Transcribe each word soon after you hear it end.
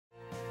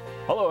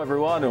Hello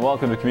everyone and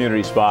welcome to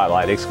Community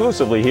Spotlight,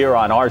 exclusively here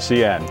on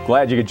RCN.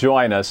 Glad you could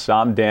join us.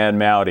 I'm Dan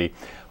Mowdy.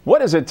 What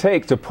does it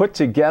take to put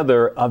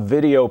together a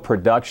video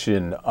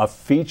production, a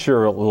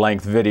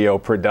feature-length video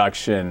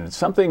production,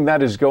 something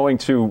that is going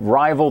to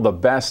rival the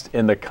best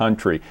in the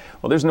country?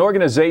 Well, there's an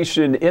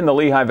organization in the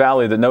Lehigh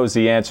Valley that knows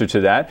the answer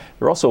to that.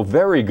 They're also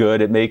very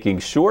good at making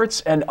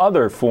shorts and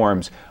other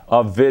forms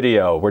of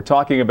video. We're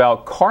talking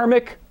about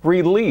Karmic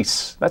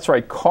Release. That's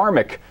right,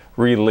 Karmic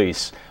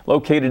Release.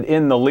 Located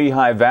in the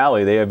Lehigh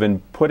Valley, they have been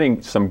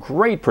putting some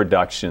great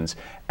productions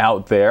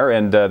out there,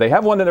 and they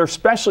have one that they're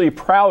especially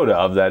proud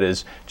of that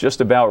is just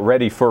about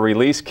ready for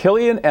release.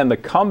 Killian and the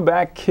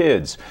Comeback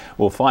Kids.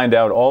 We'll find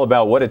out all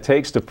about what it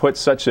takes to put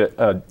such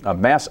a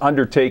mass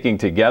undertaking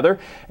together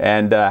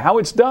and how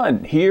it's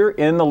done here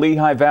in the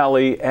Lehigh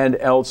Valley and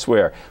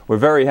elsewhere. We're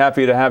very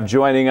happy to have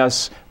joining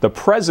us the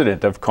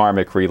president of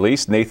Karmic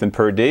Release, Taylor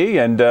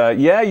Purdee, and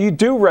yeah, you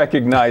do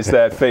recognize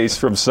that face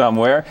from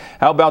somewhere.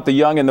 How about The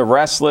Young and the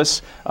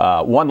Restless,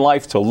 One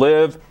Life to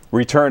Live,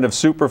 Return of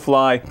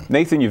Superfly.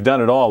 Nathan, you've done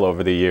it all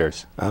over the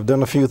years. I've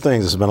done a few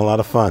things. It's been a lot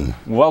of fun.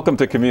 Welcome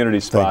to Community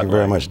Spotlight. Thank you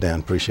very much,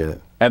 Dan. Appreciate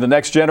it. And the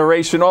next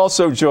generation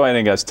also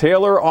joining us,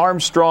 Taylor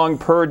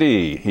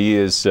Purdee. He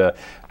is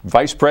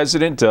Vice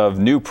President of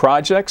New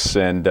Projects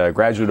and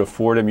graduate of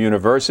Fordham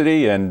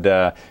University,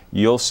 and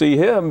you'll see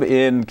him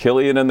in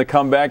Killian and the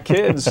Comeback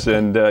Kids,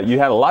 and you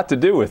had a lot to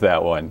do with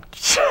that one.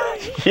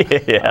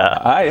 Yeah.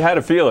 I had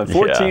a feeling.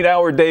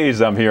 14-hour days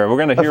I'm here. We're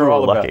going to hear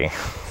all about it.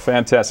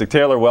 Fantastic.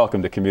 Taylor,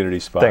 welcome to Community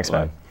Spotlight. Thanks,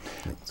 man.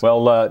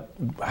 Well,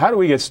 how do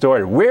we get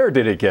started? Where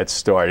did it get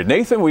started?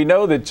 Nathan, we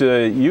know that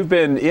you've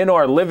been in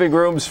our living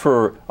rooms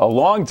for a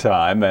long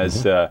time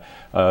as a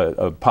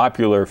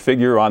popular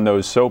figure on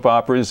those soap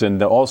operas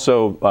and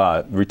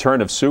also Return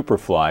of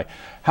Superfly.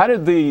 How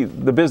did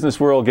the business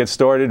world get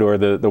started, or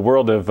the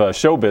world of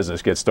show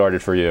business get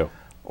started for you?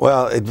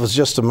 Well, it was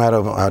just a matter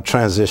of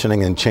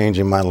transitioning and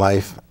changing my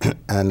life.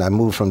 And I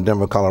moved from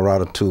Denver,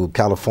 Colorado to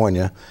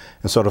California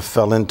and sort of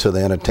fell into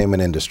the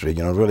entertainment industry.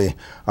 You know, really,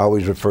 I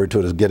always referred to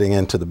it as getting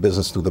into the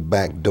business through the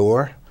back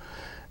door.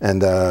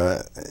 And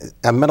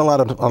I met a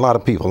lot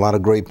of people, a lot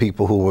of great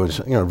people who were,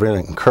 you know, really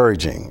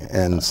encouraging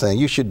and saying,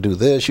 you should do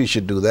this, you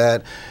should do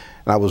that.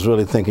 And I was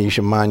really thinking, you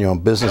should mind your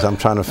own business. I'm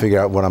trying to figure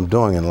out what I'm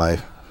doing in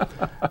life.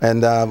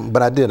 And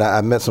but I did.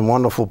 I met some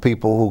wonderful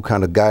people who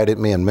kind of guided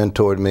me and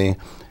mentored me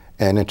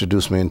and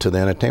introduced me into the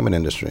entertainment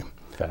industry.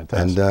 Fantastic.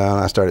 And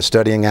I started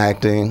studying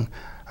acting.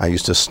 I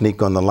used to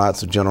sneak on the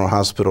lots of General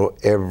Hospital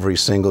every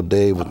single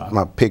day with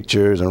my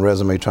pictures and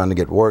resume trying to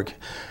get work.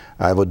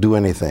 I would do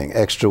anything,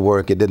 extra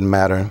work, it didn't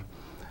matter.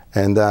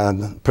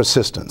 And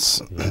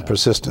persistence,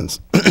 persistence,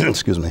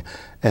 excuse me.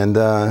 And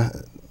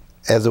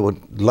as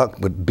luck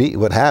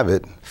would have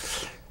it,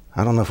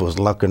 I don't know if it was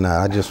luck or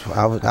not.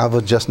 I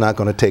was just not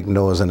going to take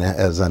no as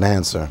an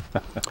answer.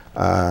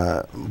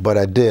 But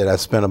I did. I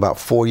spent about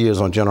 4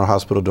 years on General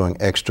Hospital doing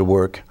extra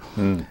work,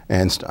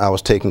 and I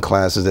was taking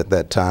classes at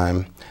that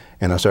time,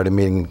 and I started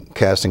meeting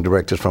casting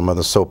directors from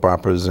other soap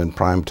operas and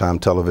primetime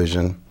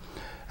television,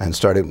 and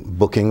started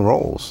booking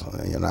roles.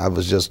 You know, I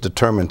was just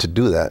determined to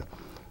do that.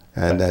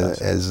 And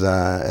as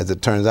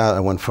it turns out, I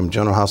went from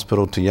General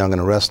Hospital to Young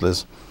and the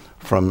Restless,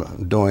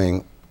 from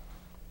doing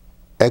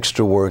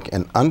extra work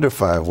and under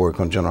 5 work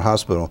on General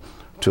Hospital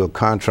to a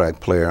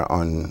contract player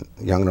on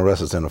Young and the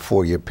Restless in a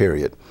 4-year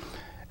period.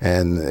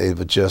 And it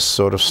would just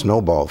sort of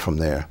snowball from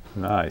there.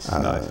 Nice,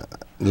 nice.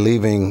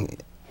 Leaving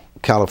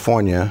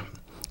California,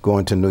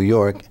 going to New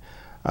York,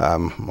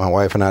 my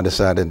wife and I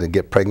decided to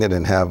get pregnant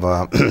and have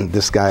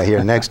this guy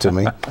here next to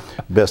me.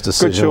 Best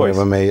decision we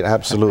ever made,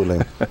 absolutely.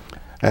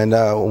 And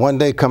one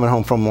day coming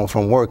home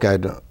from work,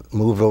 I'd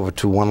moved over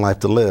to One Life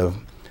to Live,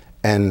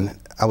 and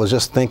I was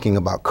just thinking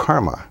about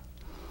karma.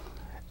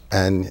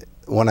 And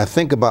when I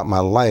think about my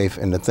life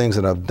and the things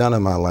that I've done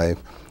in my life,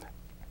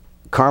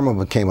 karma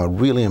became a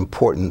really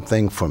important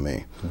thing for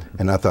me.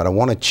 And I thought, I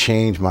want to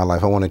change my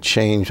life. I want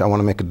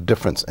to make a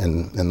difference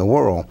in the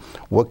world.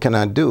 What can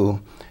I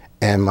do?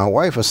 And my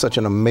wife is such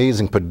an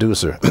amazing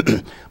producer,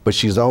 but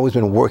she's always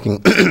been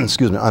working,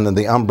 excuse me, under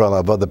the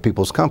umbrella of other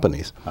people's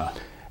companies.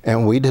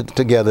 And we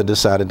together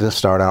decided to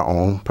start our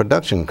own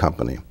production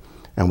company.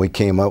 And we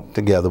came up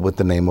together with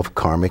the name of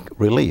Karmic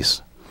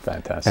Release.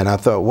 Fantastic. And I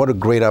thought, what a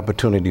great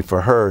opportunity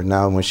for her.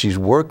 Now, when she's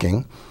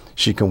working,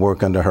 she can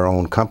work under her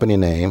own company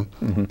name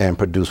and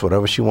produce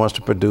whatever she wants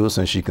to produce,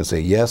 and she can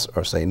say yes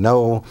or say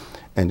no,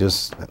 and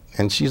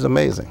she's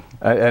amazing.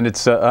 And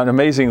it's an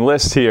amazing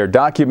list here.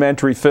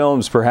 Documentary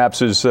films,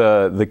 perhaps, is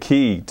the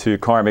key to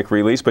Karmic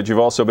Release, but you've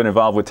also been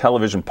involved with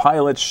television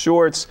pilots,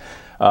 shorts,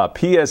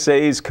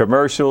 PSAs,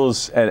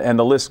 commercials, and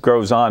the list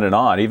goes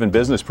on, even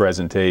business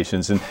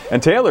presentations.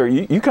 And Taylor,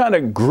 you kind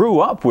of grew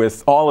up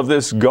with all of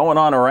this going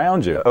on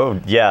around you. Oh,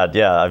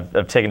 yeah.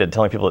 I've taken to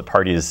telling people at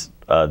parties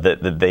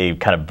that they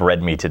kind of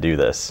bred me to do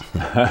this,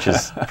 which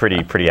is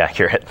pretty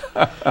accurate.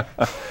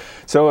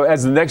 So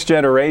as the next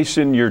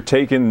generation, you're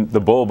taking the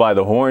bull by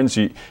the horns.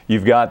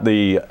 You've got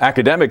the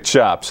academic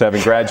chops,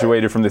 having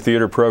graduated from the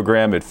theater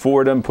program at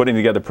Fordham, putting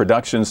together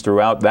productions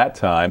throughout that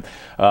time.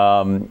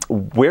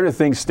 Where do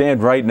things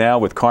stand right now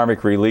with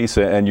Karmic Release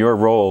and your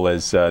role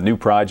as new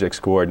projects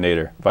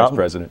coordinator, vice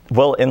president?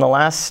 Well, in the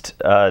last,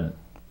 I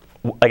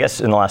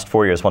guess in the last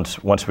 4 years,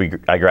 once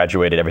I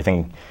graduated,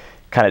 everything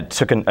kind of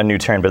took a new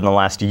turn. But in the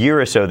last year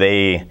or so,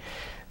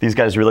 these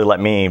guys really let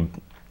me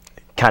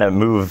kind of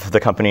move the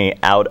company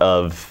out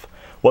of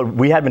what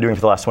we had been doing for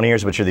the last 20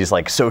 years, which are these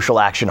like social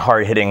action,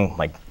 hard-hitting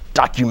like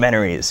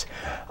documentaries,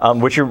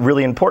 which are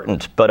really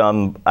important. But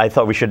I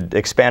thought we should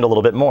expand a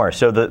little bit more.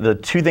 So the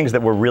two things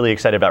that we're really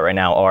excited about right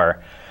now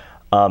are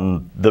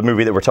the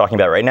movie that we're talking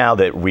about right now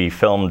that we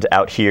filmed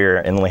out here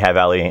in the Lehigh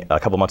Valley a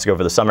couple months ago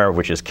over the summer,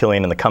 which is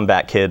Killian and the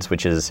Comeback Kids,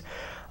 which is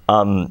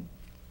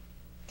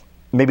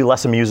maybe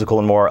less a musical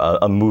and more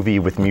a movie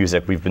with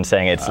music. We've been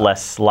saying it's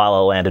less La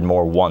La Land and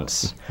more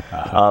Once.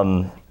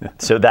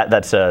 So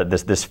that's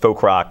this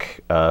folk rock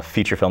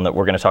feature film that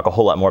we're going to talk a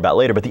whole lot more about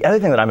later. But the other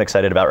thing that I'm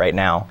excited about right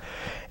now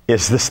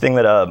is this thing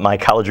that my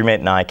college roommate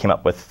and I came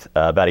up with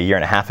about a year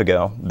and a half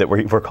ago that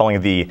we're calling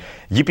the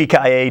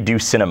Yippee-Ki-Yay Du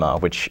Cinema,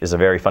 which is a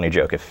very funny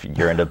joke if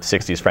you're into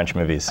 60s French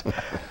movies.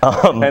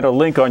 And a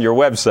link on your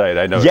website,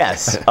 I know.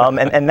 Yes,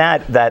 and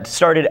that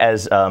started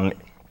as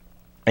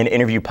an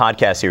interview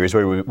podcast series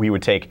where we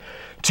would take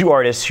two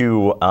artists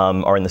who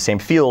are in the same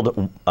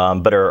field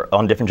but are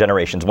on different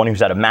generations, one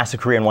who's had a massive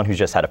career and one who's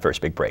just had a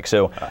first big break.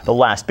 So the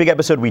last big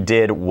episode we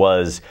did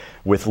was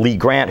with Lee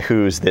Grant,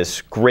 who's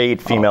this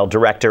great female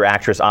director,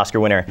 actress, Oscar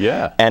winner,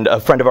 and a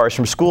friend of ours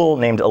from school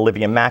named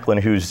Olivia Macklin,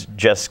 who's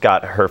just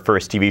got her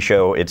first TV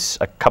show. It's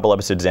a couple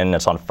episodes in,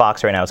 it's on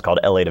Fox right now. It's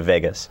called LA to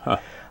Vegas.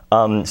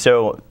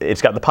 So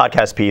it's got the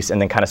podcast piece and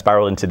then kind of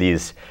spiraled into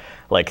these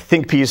like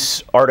think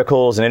piece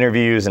articles and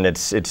interviews, and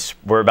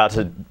we're about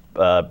to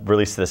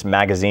release this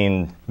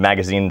magazine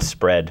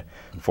spread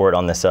for it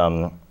on this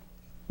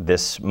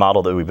this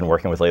model that we've been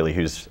working with lately,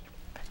 who's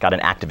got an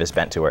activist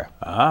bent to her.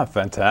 Ah,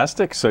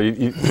 fantastic. So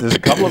there's a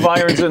couple of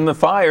irons in the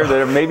fire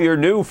that maybe are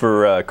new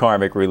for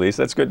Karmic Release.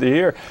 That's good to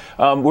hear.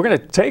 We're going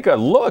to take a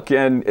look,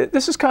 and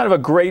this is kind of a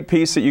great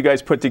piece that you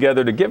guys put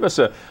together to give us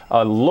a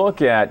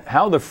look at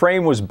how the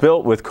frame was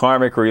built with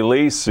Karmic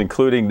Release,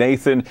 including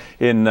Nathan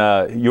in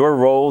your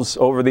roles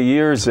over the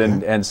years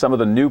and some of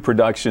the new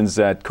productions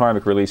that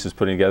Karmic Release is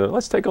putting together.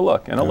 Let's take a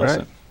look and a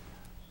listen.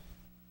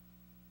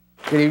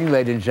 Good evening,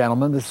 ladies and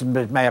gentlemen.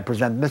 May I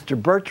present Mr.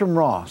 Bertram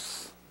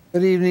Ross.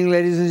 Good evening,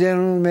 ladies and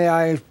gentlemen. May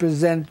I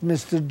present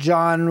Mr.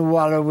 John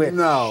Wallowitz?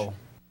 No.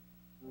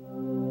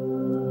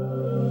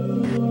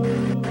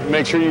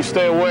 Make sure you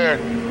stay aware.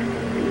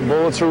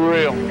 Bullets are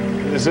real.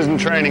 This isn't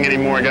training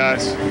anymore,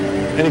 guys.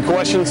 Any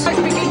questions? A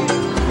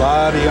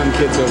lot of young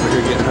kids over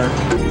here getting hurt.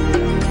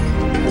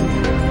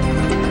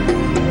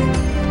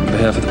 On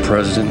behalf of the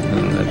President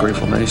and the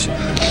Grateful Nation,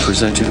 I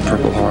present you the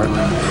Purple Heart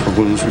for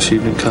wounds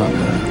received in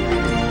combat.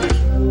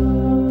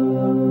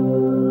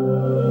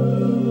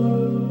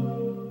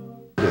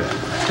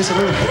 Just a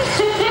little bit.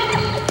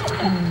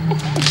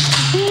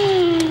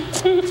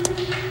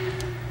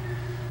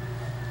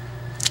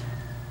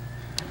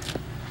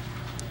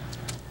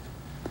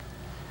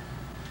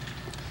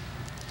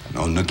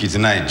 No nookie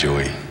tonight,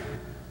 Joey.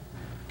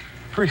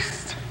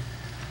 Priest.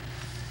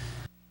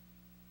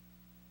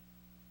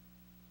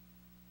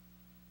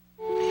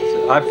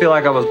 I feel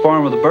like I was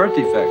born with a birth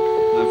defect.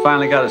 I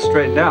finally got it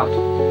straightened out.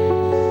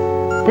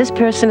 This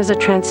person is a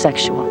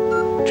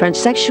transsexual.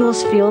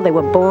 Transsexuals feel they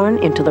were born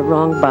into the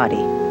wrong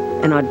body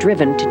and are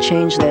driven to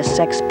change their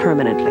sex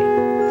permanently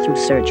through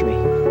surgery.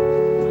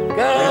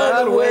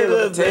 God, wait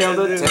a tale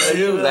to tell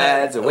you,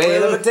 lads.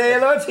 Wait a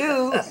tale or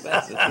two.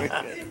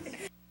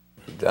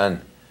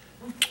 Done.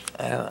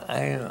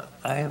 I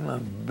am a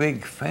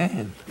big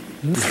fan.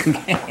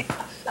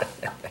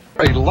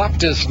 A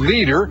leftist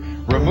leader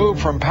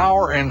removed from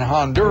power in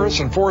Honduras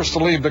and forced to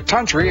leave the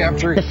country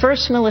after the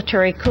first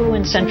military coup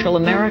in Central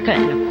America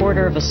in a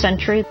quarter of a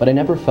century. But I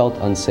never felt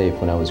unsafe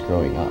when I was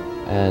growing up,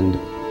 and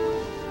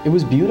it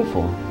was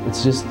beautiful.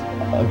 It's just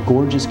a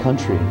gorgeous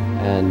country,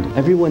 and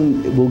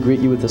everyone will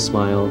greet you with a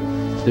smile.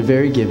 They're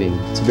very giving.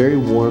 It's a very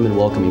warm and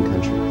welcoming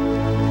country.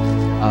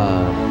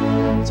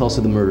 It's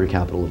also the murder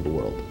capital of the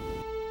world.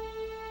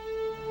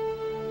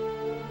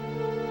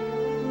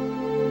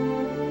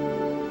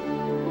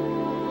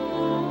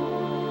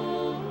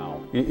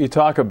 You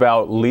talk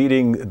about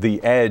leading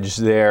the edge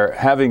there,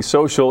 having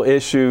social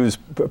issues,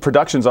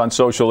 productions on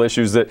social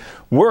issues that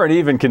weren't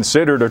even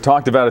considered or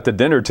talked about at the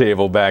dinner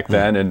table back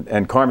then,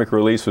 and Karmic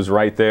Release was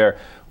right there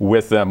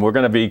with them. We're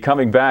going to be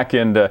coming back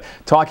and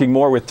talking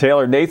more with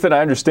Taylor. Nathan, I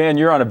understand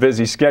you're on a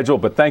busy schedule,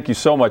 but thank you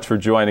so much for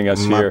joining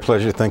us here. My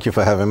pleasure. Thank you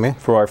for having me.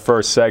 For our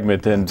first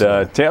segment. And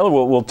Taylor,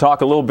 we'll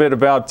talk a little bit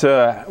about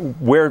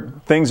where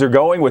things are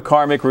going with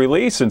Karmic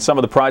Release and some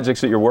of the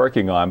projects that you're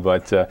working on,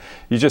 but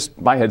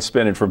my head's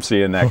spinning from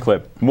seeing that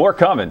clip. More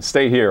coming.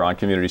 Stay here on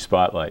Community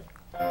Spotlight.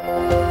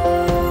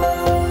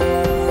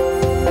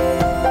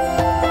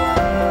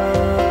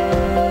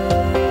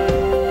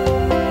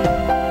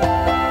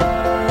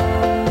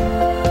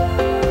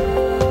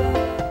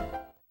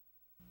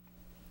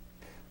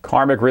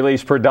 Karmic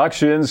Release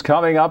Productions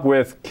coming up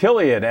with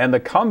Killian and the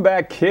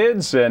Comeback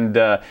Kids, and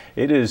it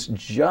is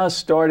just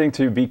starting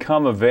to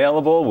become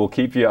available. We'll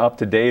keep you up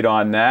to date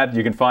on that.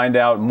 You can find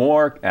out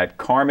more at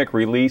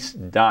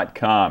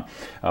karmicrelease.com.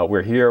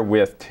 We're here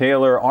with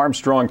Taylor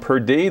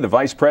Purdee, the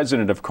Vice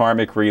President of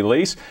Karmic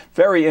Release.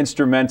 Very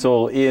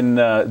instrumental in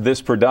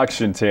this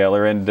production,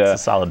 Taylor. And it's a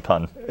solid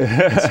pun.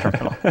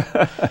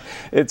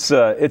 It's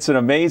an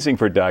amazing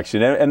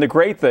production, and the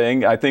great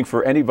thing, I think,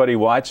 for anybody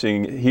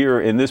watching here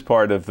in this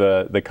part of the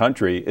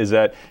country is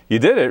that you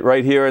did it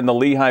right here in the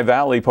Lehigh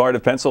Valley part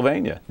of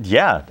Pennsylvania.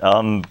 Yeah,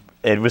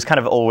 it was kind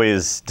of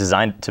always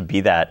designed to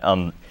be that.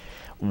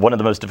 One of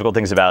the most difficult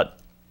things about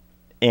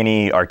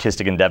any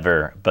artistic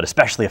endeavor, but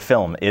especially a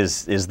film,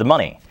 is the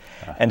money.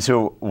 And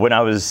so when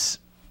I was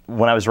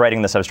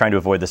writing this, I was trying to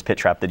avoid this pit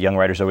trap that young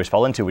writers always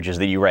fall into, which is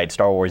that you write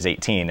Star Wars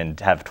 18 and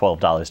have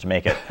 $12 to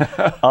make it.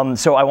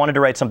 So I wanted to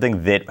write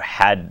something that I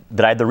had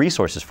the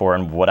resources for,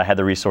 and what I had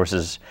the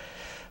resources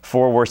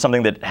for were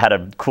something that had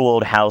a cool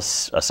old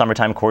house, a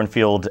summertime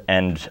cornfield,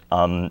 and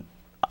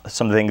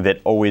something that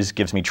always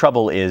gives me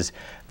trouble is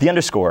the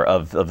underscore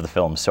of the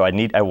film. So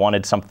I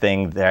wanted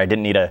something that I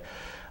didn't need a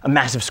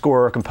massive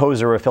score or a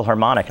composer or a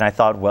philharmonic, and I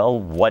thought, well,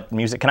 what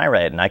music can I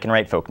write? And I can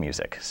write folk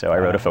music, so I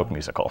wrote a folk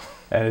musical.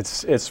 And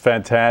it's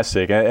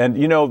fantastic. And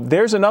you know,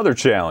 there's another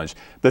challenge: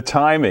 the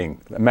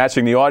timing,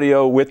 matching the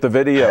audio with the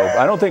video.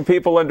 I don't think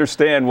people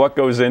understand what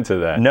goes into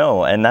that.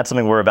 No, and that's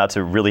something we're about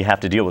to really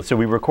have to deal with. So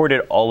we recorded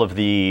all of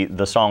the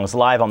songs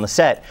live on the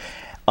set,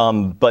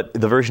 but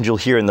the versions you'll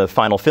hear in the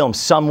final film,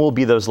 some will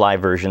be those live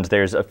versions.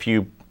 There's a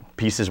few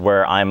pieces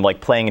where I'm like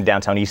playing in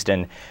downtown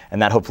Easton,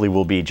 and that hopefully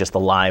will be just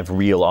the live,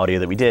 real audio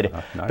that we did.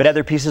 Nice. But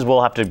other pieces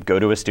we'll have to go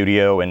to a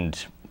studio and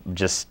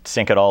just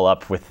sync it all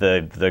up with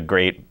the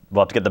great.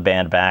 We'll have to get the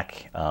band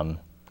back,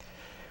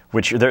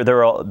 which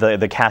they're all,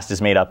 the cast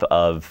is made up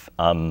of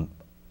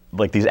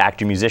like these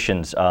actor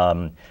musicians.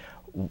 The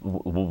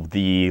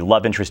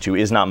love interest who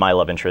is not my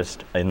love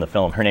interest in the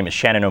film, her name is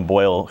Shannon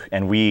O'Boyle,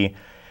 and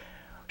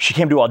she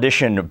came to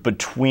audition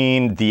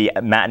between the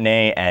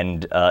matinee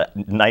and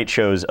night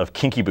shows of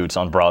Kinky Boots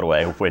on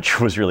Broadway, which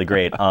was really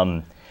great.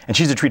 And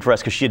she's a treat for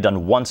us because she had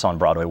done Once on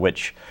Broadway,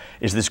 which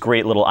is this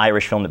great little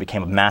Irish film that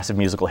became a massive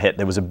musical hit.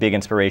 That was a big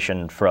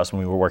inspiration for us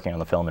when we were working on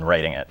the film and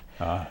writing it.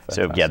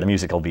 So yeah, the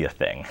music will be a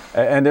thing.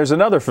 And there's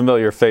another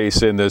familiar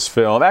face in this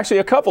film. Actually,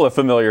 a couple of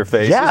familiar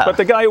faces, but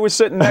the guy who was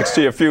sitting next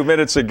to you a few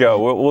minutes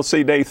ago, we'll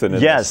see Nathan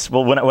in this.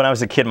 Well, when I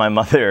was a kid, my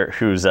mother,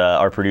 who's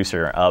our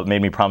producer,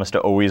 made me promise to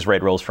always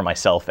write roles for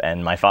myself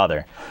and my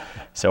father.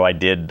 So I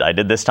did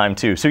this time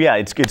too. So yeah,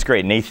 it's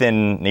great.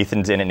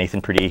 Nathan's in it,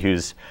 Taylor Purdee,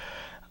 who's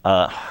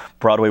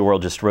Broadway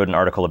World just wrote an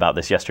article about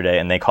this yesterday,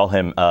 and they call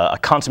him a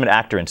consummate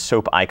actor and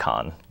soap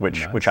icon,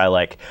 which I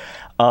like.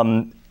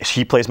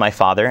 He plays my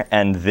father,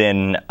 and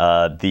then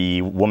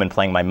the woman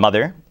playing my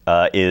mother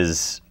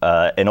is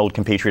an old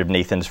compatriot of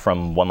Nathan's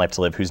from One Life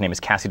to Live, whose name is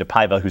Cassie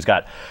DePaiva, who's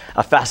got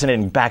a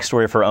fascinating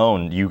backstory of her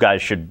own. You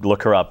guys should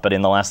look her up. But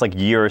in the last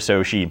year or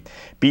so, she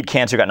beat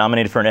cancer, got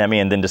nominated for an Emmy,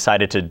 and then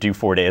decided to do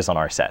 4 days on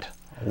our set.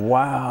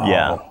 Wow.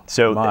 Yeah.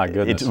 So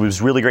it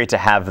was really great to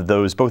have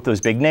both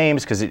those big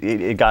names, because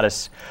it got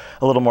us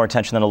a little more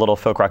attention than a little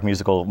folk rock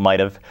musical might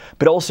have.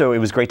 But also it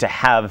was great to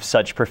have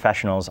such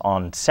professionals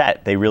on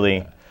set. They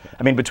really,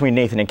 I mean, between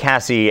Nathan and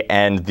Cassie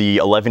and the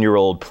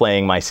 11-year-old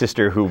playing my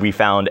sister, who we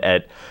found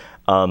at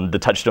the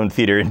Touchstone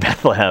Theater in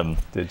Bethlehem.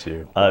 Did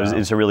you? Wow. It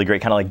was a really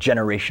great kind of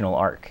generational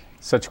arc.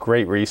 Such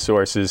great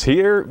resources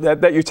here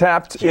that you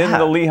tapped in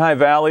the Lehigh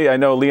Valley. I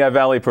know Lehigh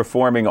Valley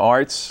Performing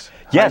Arts.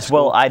 Yes,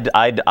 well,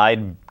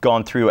 I'd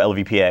gone through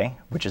LVPA,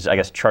 which is, I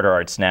guess, Charter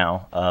Arts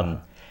now,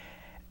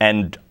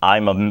 and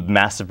I'm a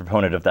massive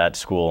proponent of that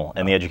school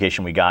and the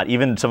education we got.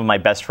 Even some of my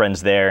best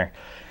friends there,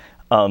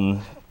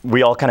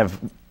 we all kind of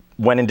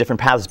went in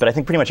different paths, but I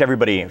think pretty much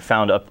everybody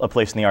found a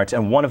place in the arts.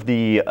 And one of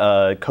the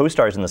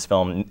co-stars in this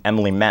film,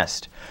 Emily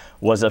Mest,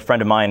 was a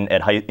friend of mine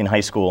in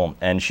high school,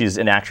 and she's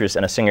an actress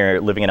and a singer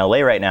living in LA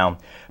right now.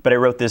 But I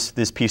wrote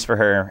this piece for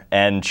her,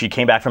 and she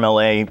came back from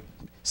LA,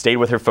 stayed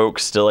with her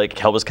folks, still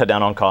help us cut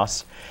down on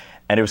costs.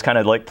 And it was kind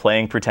of like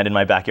playing pretend in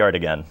my backyard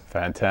again.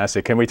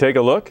 Fantastic. Can we take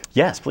a look?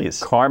 Yes,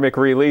 please. Karmic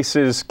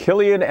releases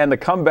Killian and the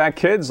Comeback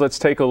Kids. Let's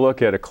take a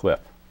look at a clip.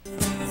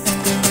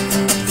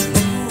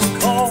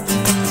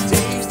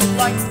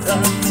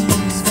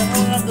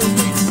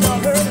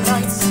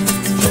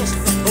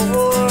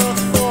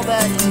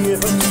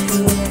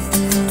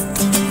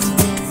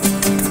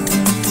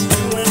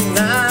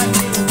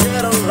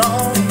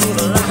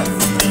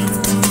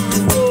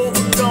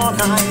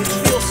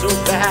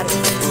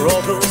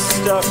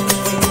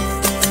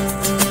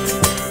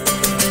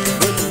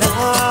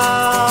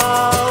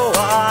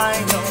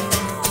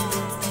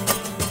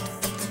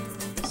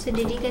 So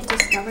did you get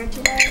discovered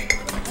today?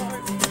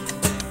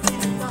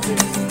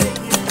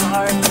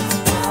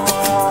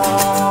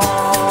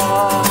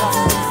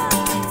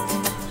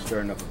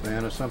 Starting up a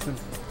band or something?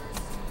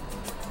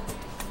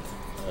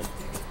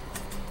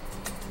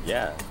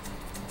 Yeah.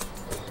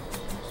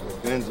 So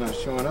Ben's not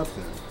showing up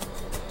then.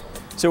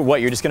 So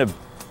what, you're just going to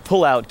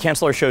pull out,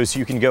 cancel our shows so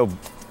you can go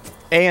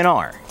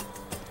A&R.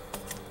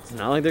 It's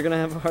not like they're gonna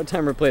have a hard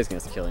time replacing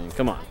us, Killian.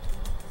 Come on.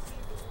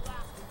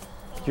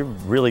 You're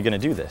really gonna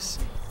do this?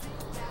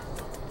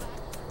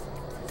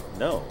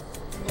 No.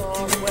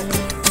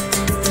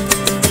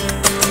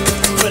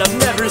 But I've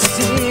never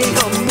seen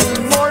a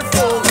moon more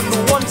full than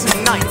the one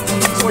tonight.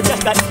 So I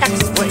guess that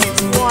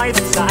explains why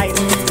the tide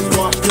is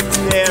washed up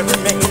their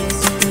remains.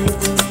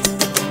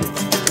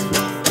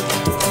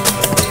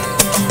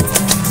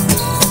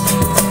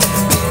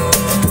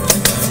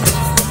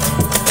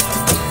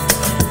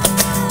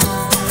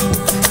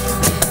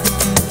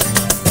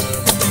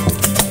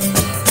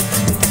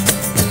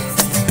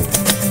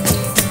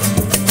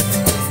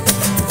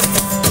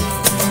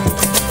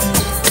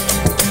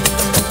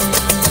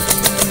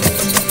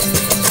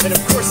 And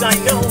of course I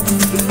know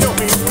that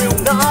knowing will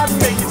not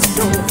make it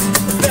so. A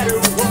better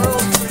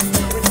world for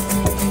you and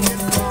me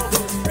and all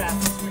those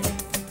craftsmen.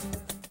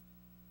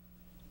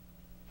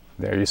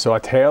 There you saw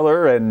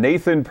Taylor and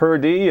Nathan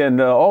Purdee,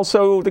 and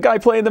also the guy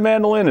playing the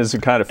mandolin is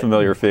a kind of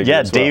familiar figure. Yeah,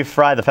 as well. Dave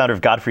Fry, the founder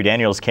of Godfrey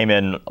Daniels, came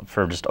in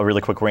for just a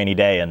really quick rainy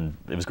day, and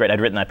it was great. I'd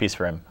written that piece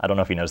for him. I don't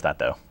know if he knows that,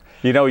 though.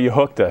 You know, you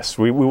hooked us.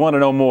 We want to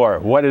know more.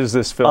 What is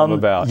this film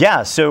about?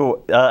 Yeah,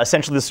 so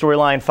essentially the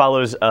storyline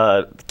follows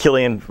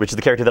Killian, which is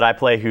the character that I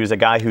play, who's a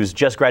guy who's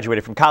just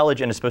graduated from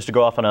college and is supposed to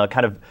go off on a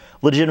kind of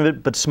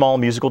legitimate but small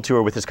musical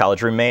tour with his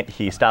college roommate.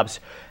 He stops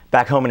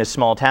back home in his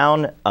small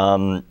town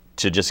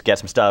to just get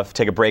some stuff,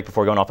 take a break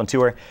before going off on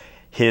tour.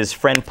 His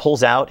friend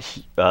pulls out.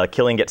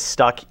 Killian gets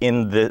stuck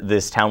in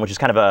this town, which is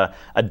kind of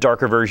a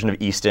darker version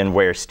of Easton,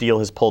 where steel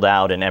has pulled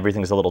out and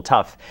everything's a little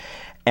tough.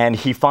 And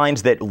he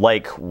finds that,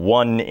 like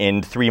 1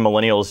 in 3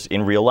 millennials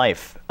in real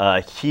life,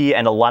 he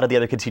and a lot of the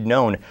other kids he'd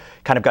known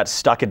kind of got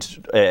stuck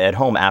at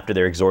home after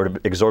their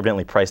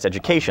exorbitantly priced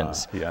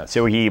educations. Yes.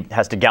 So he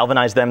has to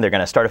galvanize them. They're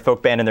going to start a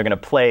folk band, and they're going to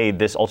play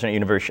this alternate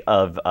universe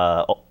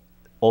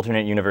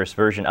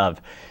version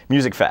of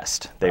Music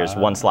Fest. There's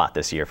one slot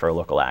this year for a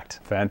local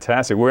act.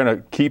 Fantastic. We're going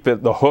to keep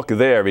the hook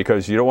there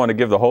because you don't want to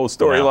give the whole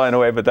storyline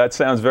away, but that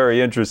sounds very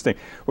interesting.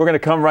 We're going to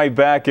come right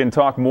back and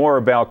talk more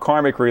about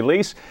Karmic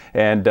release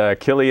and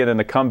Killian and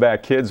the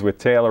Comeback Kids with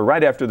Taylor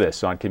right after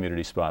this on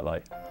Community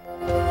Spotlight.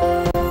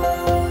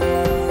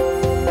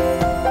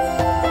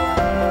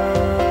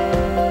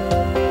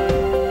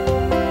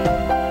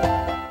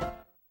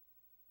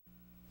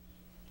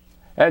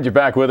 And you're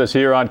back with us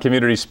here on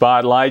Community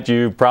Spotlight.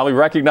 You probably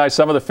recognize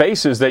some of the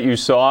faces that you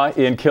saw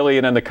in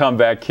Killian and the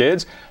Comeback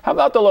Kids. How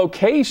about the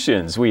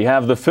locations? We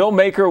have the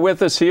filmmaker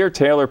with us here,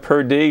 Taylor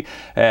Purdee,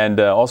 and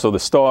also the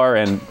star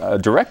and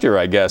director,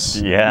 I guess.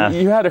 Yeah.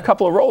 You had a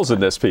couple of roles in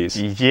this piece.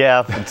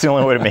 Yeah, it's the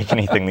only way to make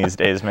anything these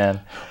days,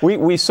 man.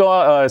 We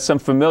saw some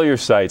familiar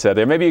sites out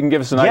there. Maybe you can give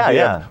us an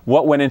idea of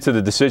what went into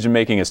the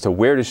decision-making as to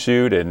where to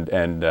shoot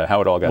and how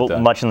it all got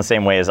done. Much in the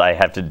same way as I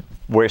have to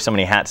wear so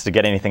many hats to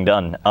get anything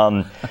done.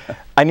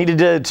 I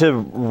needed to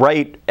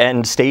write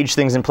and stage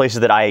things in places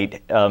that I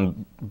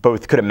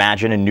both could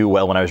imagine and knew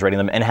well when I was writing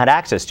them and had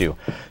access to.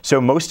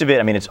 So most of it,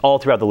 I mean, it's all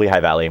throughout the Lehigh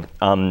Valley,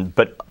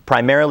 but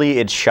primarily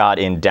it's shot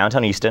in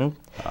downtown Easton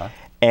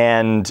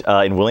and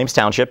in Williams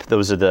Township.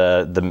 Those are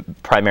the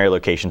primary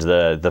locations.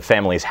 The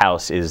family's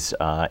house is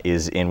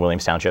in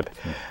Williams Township.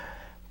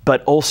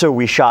 But also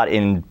we shot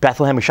in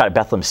Bethlehem. We shot at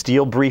Bethlehem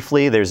Steel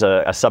briefly. There's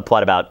a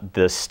subplot about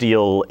the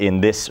steel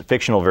in this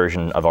fictional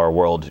version of our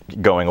world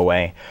going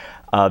away.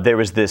 There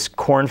was this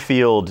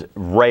cornfield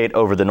right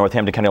over the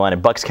Northampton County line in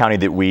Bucks County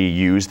that we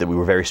used that we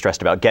were very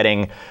stressed about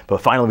getting.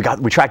 But finally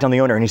we tracked down the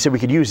owner and he said we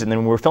could use it. And then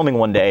we were filming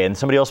one day and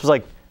somebody else was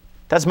like,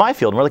 that's my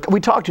field. And we're like, we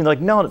talked to him. They're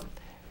like, no,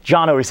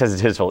 John always says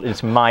it's his field.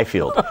 It's my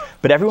field.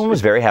 But everyone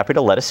was very happy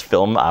to let us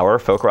film our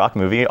folk rock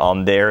movie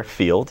on their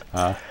field.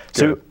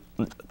 So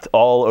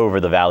all over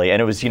the valley,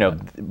 and it was,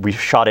 we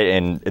shot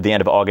it at the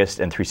end of August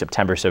and through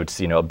September, so it's,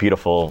 a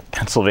beautiful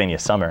Pennsylvania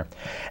summer.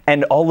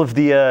 And all of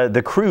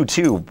the crew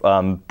too,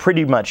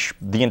 pretty much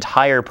the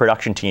entire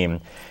production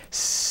team,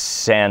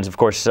 sans of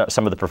course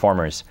some of the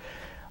performers,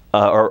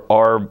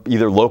 are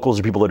either locals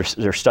or people that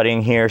are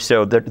studying here.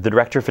 So the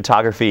director of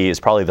photography is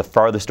probably the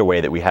farthest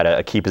away that we had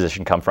a key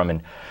position come from,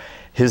 and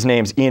his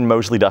name's Ian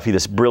Mosley Duffy,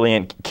 this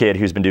brilliant kid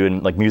who's been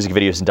doing like music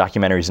videos and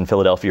documentaries in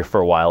Philadelphia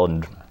for a while,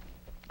 and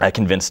I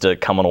convinced to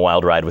come on a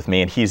wild ride with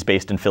me, and he's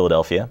based in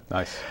Philadelphia.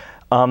 Nice.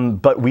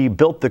 But we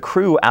built the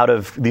crew out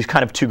of these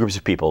kind of two groups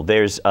of people.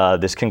 There's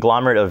this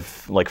conglomerate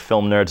of like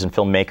film nerds and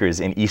filmmakers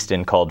in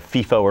Easton called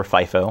FIFO or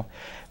FIFO.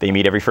 They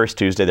meet every first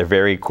Tuesday. They're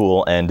very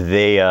cool, and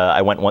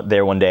I went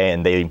there one day,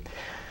 and they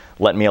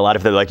lent me a lot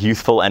of their like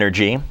youthful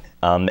energy,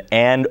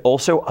 and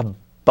also a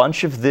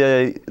bunch of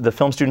the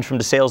film students from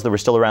DeSales that were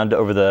still around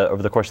over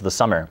the course of the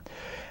summer.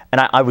 And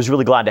I was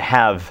really glad to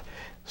have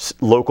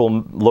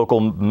local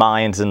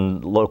minds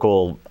and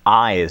local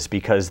eyes,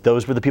 because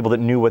those were the people that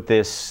knew what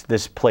this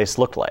place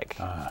looked like.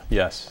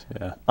 Yes,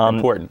 yeah,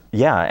 important.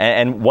 Yeah,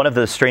 and one of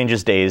the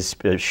strangest days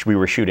we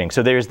were shooting.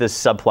 So there's this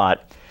subplot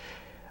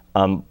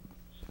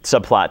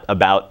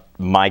about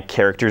my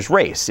character's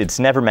race. It's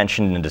never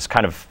mentioned, and it's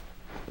kind of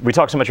we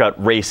talk so much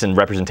about race and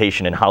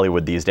representation in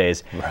Hollywood these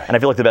days, right. And I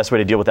feel like the best way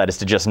to deal with that is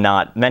to just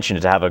not mention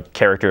it, to have a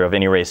character of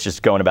any race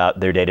just going about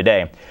their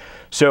day-to-day.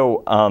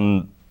 So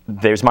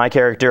there's my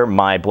character,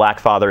 my black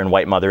father and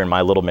white mother, and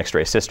my little mixed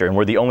race sister, and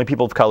we're the only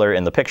people of color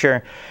in the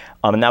picture,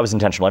 and that was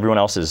intentional. Everyone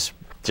else is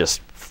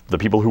just the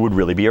people who would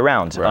really be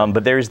around. Right.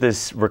 But there's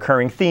this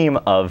recurring theme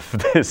of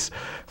this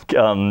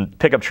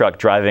pickup truck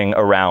driving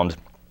around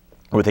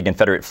with a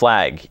Confederate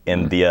flag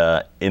in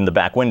the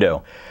back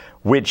window,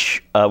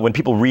 which when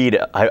people read,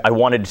 I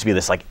wanted it to be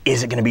this like,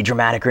 is it going to be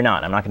dramatic or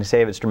not? I'm not going to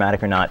say if it's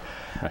dramatic or not,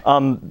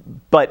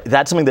 but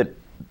that's something that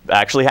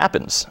actually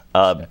happens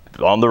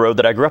on the road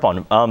that I grew up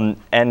on,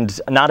 and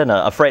not in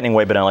a frightening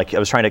way, but I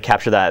was trying to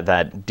capture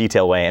that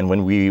detail way. And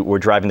when we were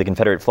driving the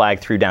Confederate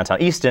flag through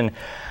downtown Easton,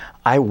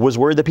 I was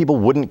worried that people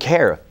wouldn't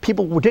care.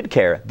 People did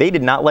care. They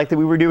did not like that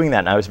we were doing that,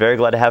 and I was very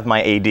glad to have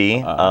my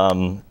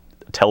AD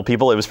tell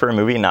people it was for a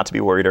movie and not to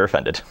be worried or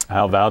offended.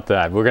 How about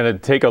that? We're going to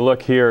take a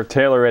look here,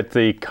 Taylor, at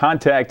the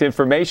contact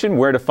information,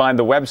 where to find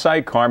the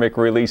website,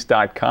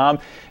 karmicrelease.com,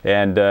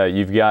 and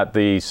you've got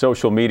the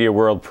social media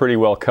world pretty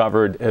well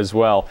covered as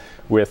well,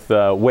 with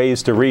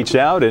ways to reach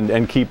out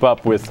and keep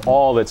up with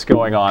all that's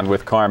going on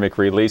with Karmic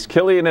Release.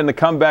 Killian and the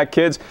Comeback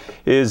Kids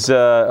is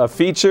a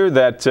feature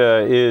that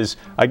is,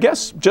 I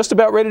guess, just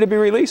about ready to be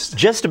released?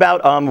 Just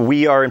about.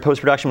 We are in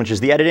post-production, which is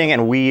the editing,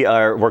 and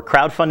we're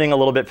crowdfunding a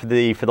little bit for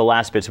the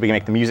last bit so we can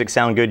make the music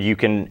sound good. You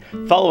can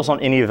follow us on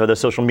any of the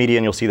social media,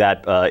 and you'll see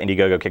that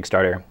Indiegogo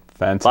Kickstarter.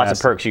 Fantastic. Lots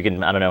of perks. You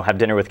can, I don't know, have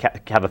dinner with,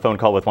 have a phone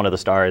call with one of the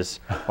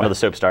stars, one of the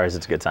soap stars.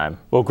 It's a good time.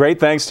 Well, great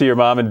thanks to your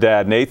mom and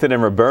dad, Nathan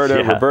and Roberta.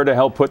 Yeah. Roberta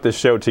helped put this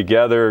show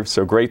together,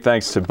 so great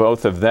thanks to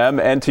both of them,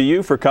 and to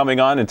you for coming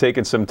on and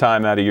taking some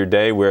time out of your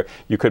day where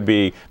you could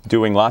be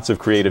doing lots of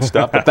creative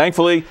stuff. But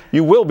thankfully,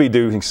 you will be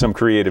doing some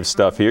creative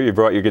stuff here. You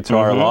brought your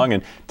guitar along,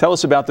 and tell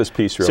us about this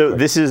piece real quick. So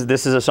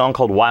this is a song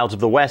called Wilds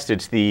of the West.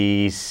 It's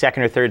the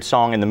second or third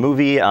song in the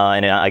movie,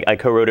 and I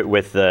co-wrote it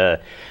with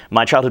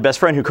my childhood best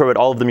friend who co-wrote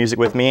all of the music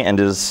with me, and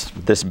is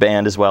this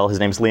band as well. His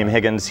name's Liam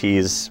Higgins.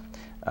 He's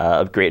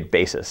a great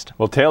bassist.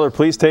 Well, Taylor,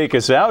 please take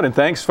us out, and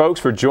thanks, folks,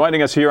 for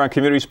joining us here on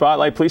Community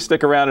Spotlight. Please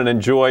stick around and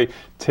enjoy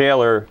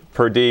Taylor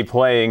Purdee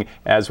playing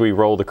as we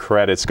roll the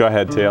credits. Go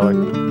ahead, Taylor.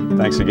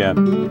 Thanks again.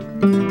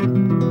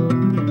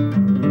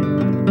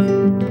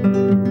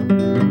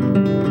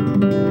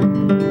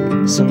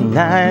 Some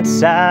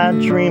nights I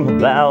dream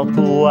about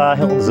the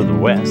wilds of the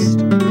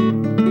West,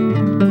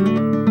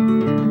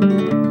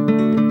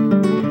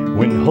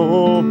 when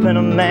hope and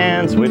a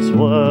man's wits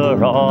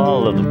were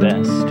all of the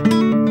best,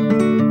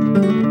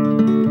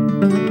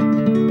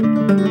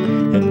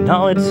 and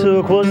all it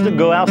took was to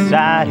go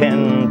outside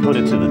and put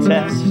it to the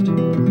test.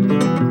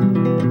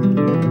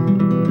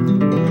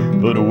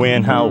 But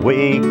when I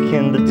wake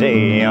in the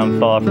day, I'm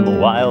far from the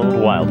wild,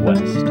 wild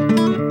west.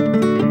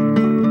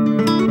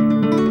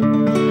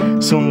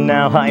 So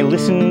now I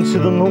listen to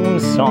the moon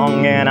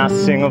song and I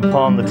sing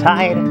upon the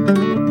tide,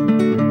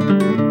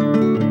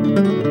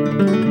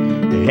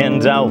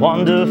 and I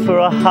wander for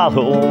a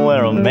hollow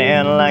where a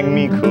man like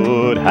me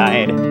could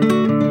hide,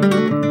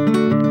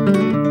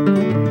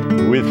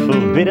 with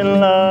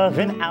forbidden love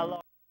and